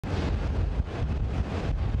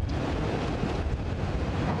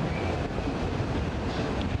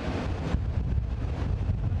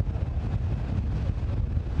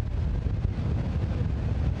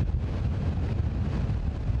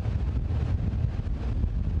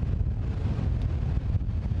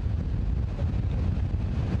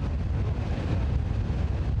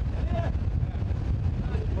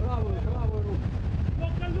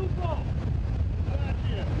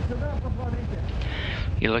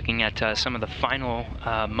You're looking at some of the final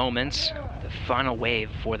moments, the final wave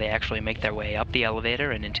before they actually make their way up the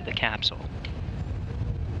elevator and into the capsule.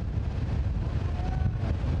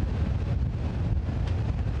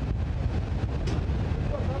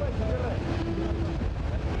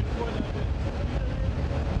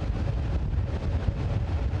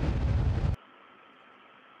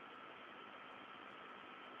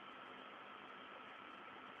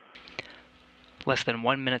 Less than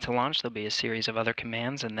 1 minute to launch. There'll be a series of other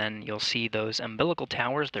commands, and then you'll see those umbilical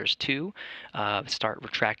towers, there's two, start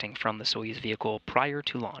retracting from the Soyuz vehicle prior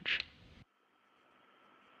to launch.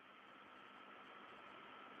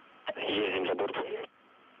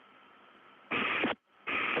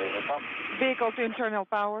 Vehicle to internal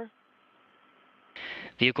power.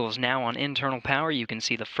 Vehicle is now on internal power. You can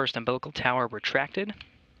see the first umbilical tower retracted.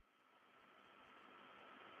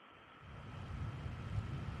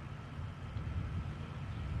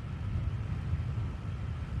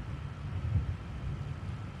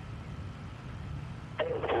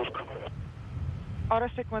 Auto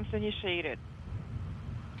sequence initiated.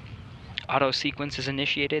 Auto sequence is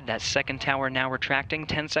initiated. That second tower now retracting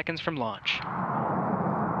 10 seconds from launch.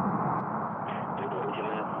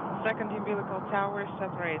 Second umbilical tower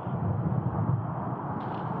separates.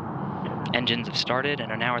 Engines have started and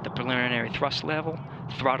are now at the preliminary thrust level,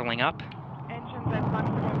 throttling up. Engines at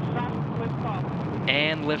maximum thrust, liftoff.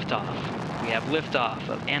 And liftoff. We have liftoff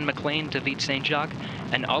of Anne McClain, David St. Jacques,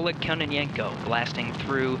 and Oleg Kononenko blasting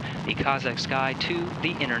through the Kazakh sky to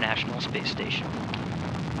the International Space Station.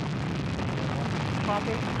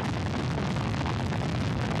 Copy.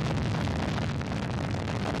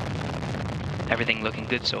 Everything looking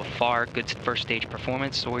good so far. Good first stage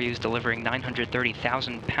performance. Soyuz delivering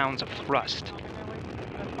 930,000 pounds of thrust.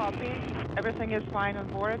 Copy. Everything is fine on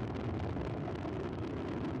board.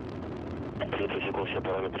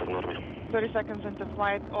 30 seconds into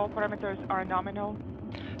flight. All parameters are nominal.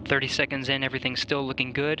 30 seconds in, everything's still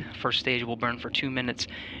looking good. First stage will burn for 2 minutes.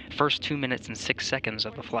 First 2 minutes and 6 seconds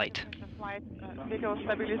of the flight. Vehicle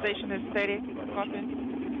stabilization is steady. Copy.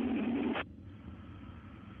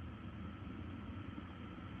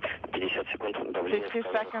 50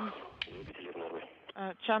 seconds.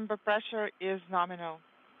 Chamber pressure is nominal.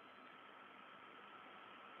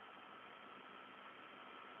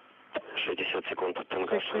 60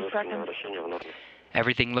 seconds.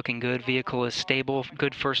 Everything looking good. Vehicle is stable.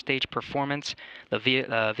 Good first stage performance.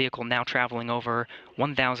 The vehicle now traveling over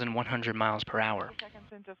 1,100 miles per hour. 30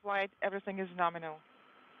 seconds into flight. Everything is nominal.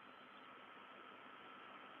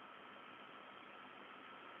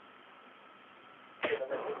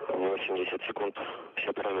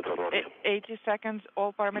 80 seconds.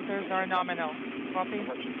 All parameters are nominal. Copy.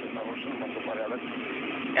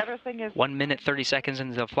 Everything is 1 minute 30 seconds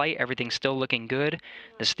into the flight. Everything's still looking good.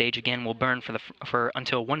 The stage again will burn for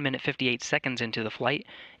until 1 minute 58 seconds into the flight,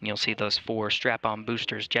 and you'll see those 4 strap-on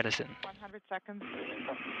boosters jettison. 100 seconds.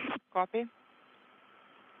 Copy.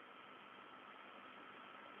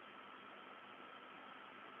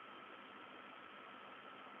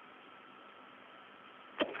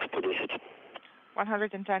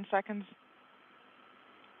 $110 seconds.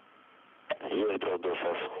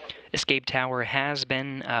 Escape tower has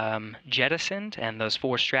been jettisoned, and those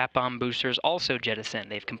 4 strap-on boosters also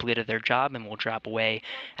jettisoned. They've completed their job and will drop away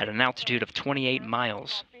at an altitude of 28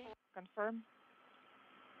 miles. Confirm.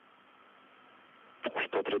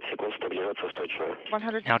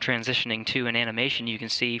 100. Now transitioning to an animation, you can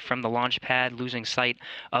see from the launch pad losing sight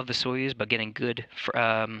of the Soyuz, but getting good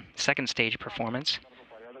second stage performance.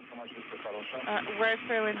 We're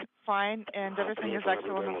feeling fine, and everything is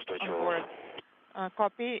excellent on board.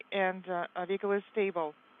 Copy, and vehicle is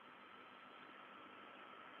stable.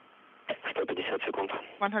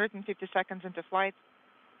 150 seconds into flight.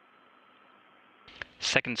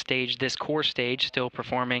 Second stage, this core stage, still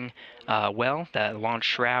performing well. The launch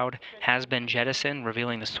shroud has been jettisoned,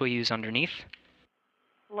 revealing the Soyuz underneath.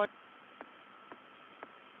 Look.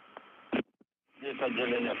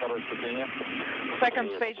 Second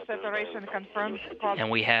stage separation confirmed.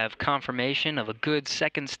 And we have confirmation of a good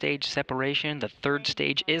second stage separation. The third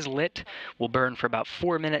stage is lit. Will burn for about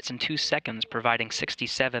 4 minutes and 2 seconds, providing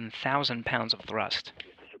 67,000 pounds of thrust.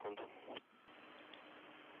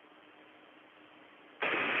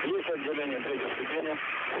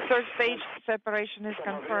 Third stage separation is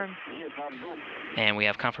confirmed. And we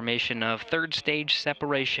have confirmation of third stage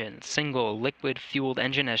separation. Single liquid-fueled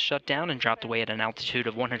engine has shut down and dropped away at an altitude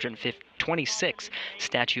of 126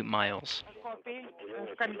 statute miles. Copy.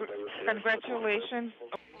 Congratulations.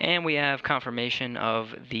 And we have confirmation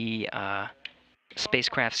of the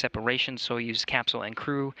spacecraft separation. Soyuz capsule and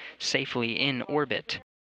crew safely in orbit.